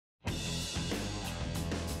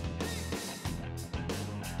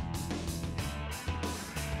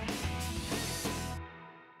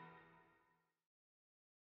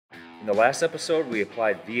In the last episode, we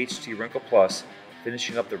applied VHT Wrinkle Plus,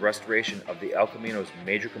 finishing up the restoration of the El Camino's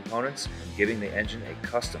major components and giving the engine a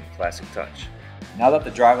custom classic touch. Now that the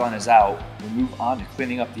driveline is out, we move on to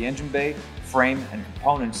cleaning up the engine bay, frame, and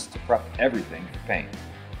components to prep everything for paint.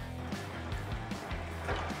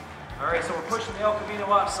 Alright, so we're pushing the El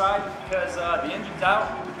Camino outside because the engine's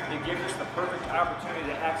out. It gives us the perfect opportunity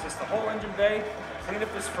to access the whole engine bay, clean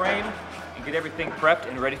up this frame, and get everything prepped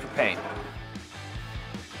and ready for paint.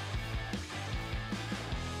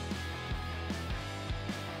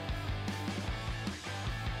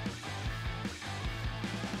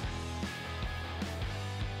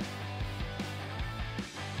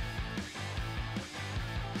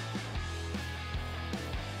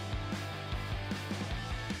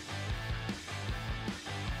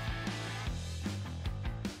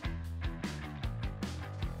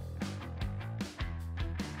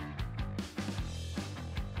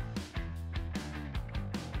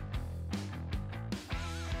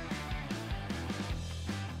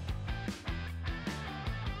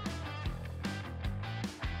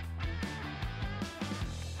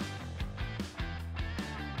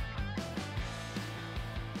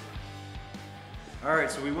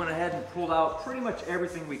 Alright, so we went ahead and pulled out pretty much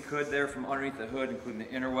everything we could there from underneath the hood, including the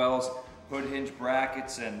inner wells, hood hinge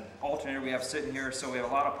brackets, and alternator we have sitting here. So we have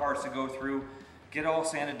a lot of parts to go through, get all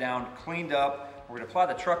sanded down, cleaned up. We're going to apply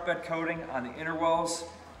the truck bed coating on the inner wells.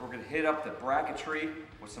 We're going to hit up the bracketry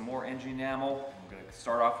with some more engine enamel. We're going to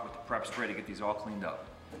start off with the prep spray to get these all cleaned up.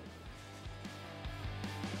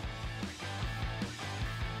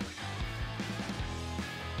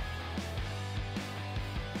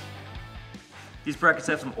 These brackets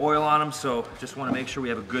have some oil on them, so just want to make sure we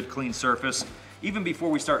have a good clean surface. Even before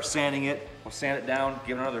we start sanding it, we'll sand it down,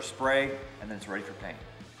 give it another spray, and then it's ready for paint.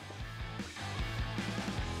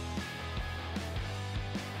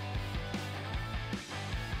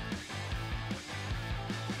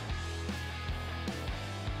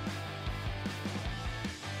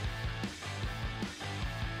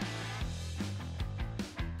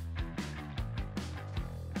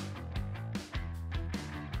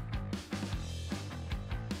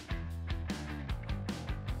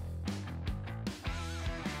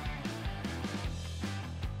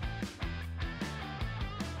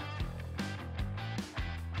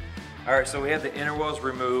 All right, so we have the inner wells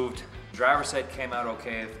removed. Driver's side came out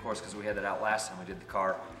okay, of course, because we had that out last time we did the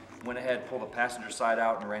car. Went ahead, pulled the passenger side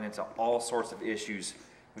out, and ran into all sorts of issues.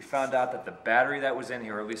 We found out that the battery that was in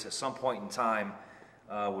here, or at least at some point in time,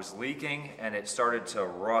 was leaking, and it started to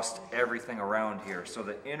rust everything around here. So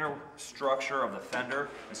the inner structure of the fender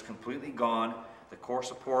is completely gone. The core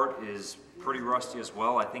support is pretty rusty as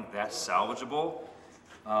well. I think that's salvageable.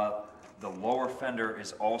 The lower fender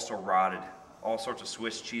is also rotted. All sorts of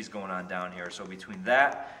Swiss cheese going on down here. So between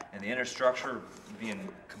that and the inner structure being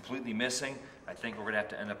completely missing, I think we're going to have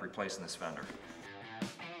to end up replacing this fender.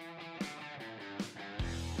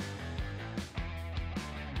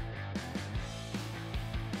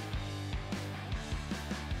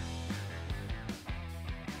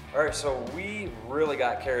 All right, so we really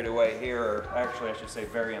got carried away here. Actually, I should say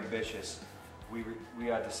very ambitious. We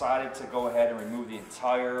decided to go ahead and remove the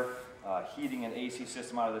entire heating and AC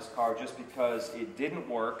system out of this car just because it didn't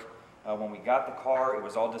work. When we got the car, it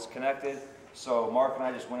was all disconnected. So Mark and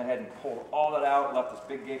I just went ahead and pulled all that out, left this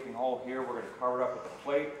big gaping hole here. We're going to cover it up with the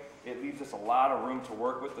plate. It leaves us a lot of room to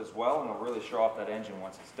work with as well, and it'll really show off that engine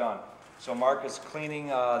once it's done. So Mark is cleaning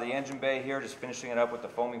the engine bay here, just finishing it up with the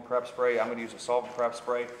foaming prep spray. I'm going to use a solvent prep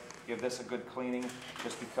spray. Give this a good cleaning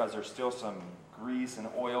just because there's still some grease and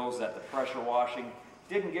oils that the pressure washing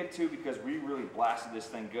didn't get to because we really blasted this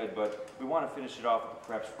thing good, but we want to finish it off with the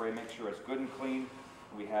prep spray, make sure it's good and clean.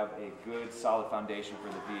 We have a good solid foundation for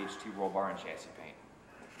the VHT roll bar and chassis paint.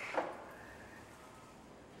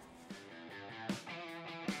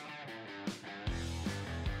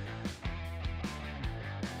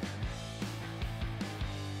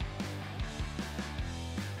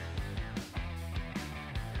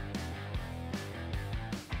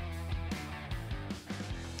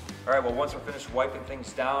 All right, well, once we're finished wiping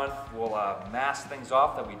things down, we'll mask things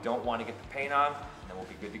off that we don't want to get the paint on, and then we'll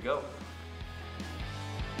be good to go.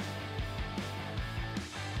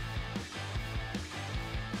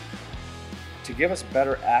 To give us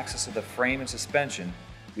better access to the frame and suspension,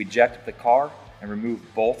 we jacked up the car and removed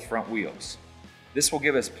both front wheels. This will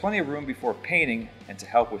give us plenty of room before painting and to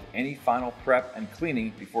help with any final prep and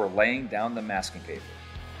cleaning before laying down the masking paper.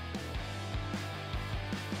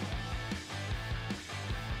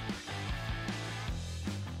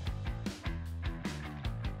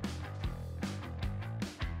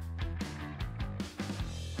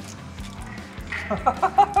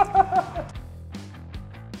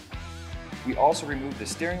 We also removed the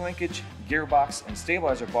steering linkage, gearbox, and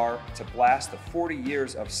stabilizer bar to blast the 40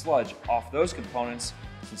 years of sludge off those components,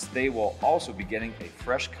 since they will also be getting a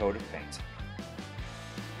fresh coat of paint.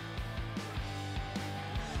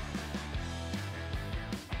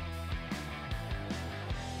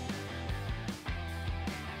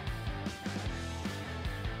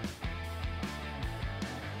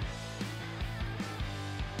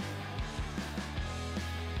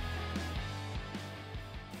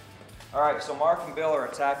 Alright, so Mark and Bill are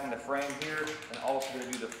attacking the frame here and also going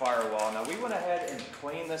to do the firewall. Now we went ahead and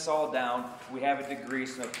cleaned this all down. We have it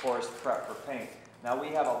degreased and of course prepped for paint. Now we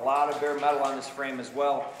have a lot of bare metal on this frame as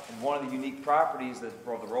well, and one of the unique properties of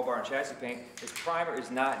the roll bar and chassis paint is primer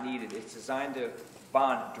is not needed. It's designed to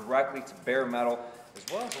bond directly to bare metal as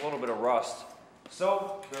well as a little bit of rust.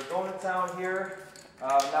 So they're going to town here.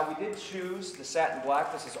 Now we did choose the satin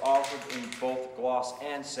black. This is offered in both gloss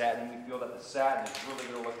and satin. We feel that the satin is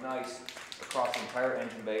really going to look nice across the entire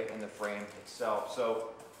engine bay and the frame itself. So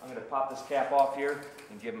I'm going to pop this cap off here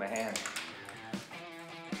and give them a hand.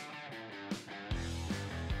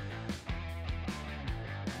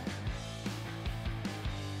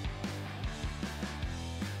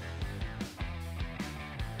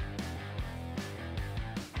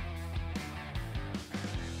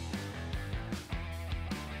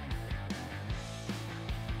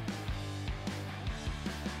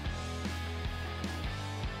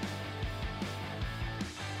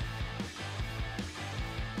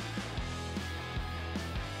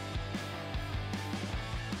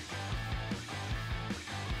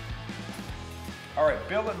 Alright,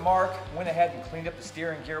 Bill and Mark went ahead and cleaned up the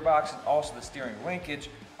steering gearbox and also the steering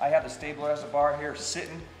linkage. I have the stabilizer bar here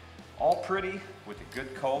sitting all pretty with a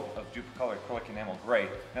good coat of Dupli-Color acrylic enamel gray.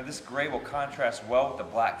 Now this gray will contrast well with the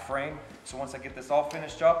black frame, so once I get this all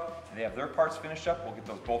finished up and they have their parts finished up, we'll get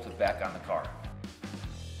those bolted back on the car.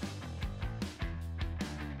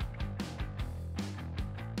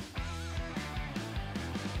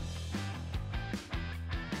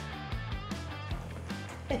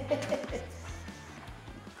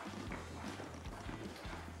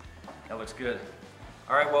 That looks good.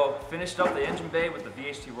 All right, well, finished up the engine bay with the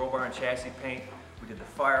VHT roll bar and chassis paint. We did the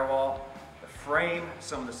firewall, the frame,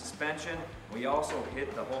 some of the suspension. We also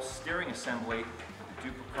hit the whole steering assembly with the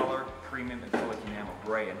Dupli-Color premium acrylic enamel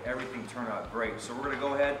gray, and everything turned out great. So we're gonna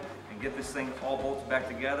go ahead and get this thing all bolted back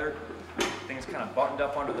together. Things kind of buttoned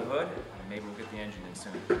up under the hood, and maybe we'll get the engine in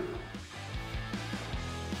soon.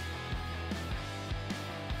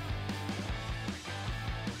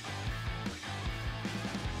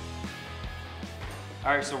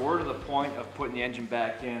 All right, so we're to the point of putting the engine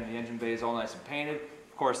back in. The engine bay is all nice and painted.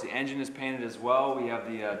 Of course, the engine is painted as well. We have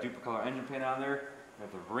the Dupli-Color engine paint on there. We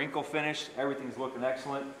have the wrinkle finish. Everything's looking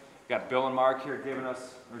excellent. We've got Bill and Mark here giving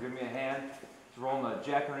me a hand. Just rolling the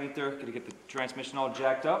jack underneath there, gonna get the transmission all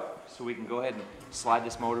jacked up so we can go ahead and slide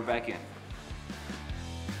this motor back in.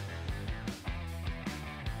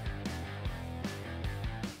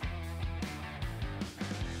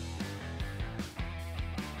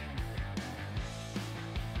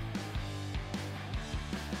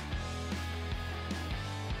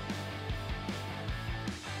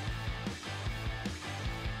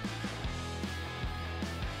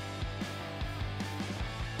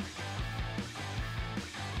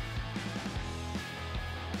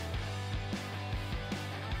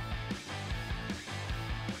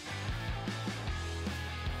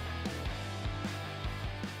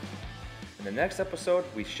 In the next episode,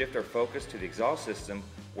 we shift our focus to the exhaust system,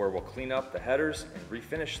 where we'll clean up the headers and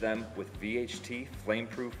refinish them with VHT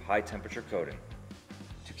flame-proof high-temperature coating.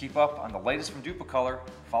 To keep up on the latest from Dupli-Color,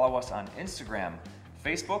 follow us on Instagram,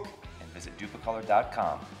 Facebook, and visit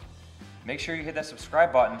Dupli-Color.com. Make sure you hit that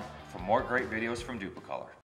subscribe button for more great videos from Dupli-Color.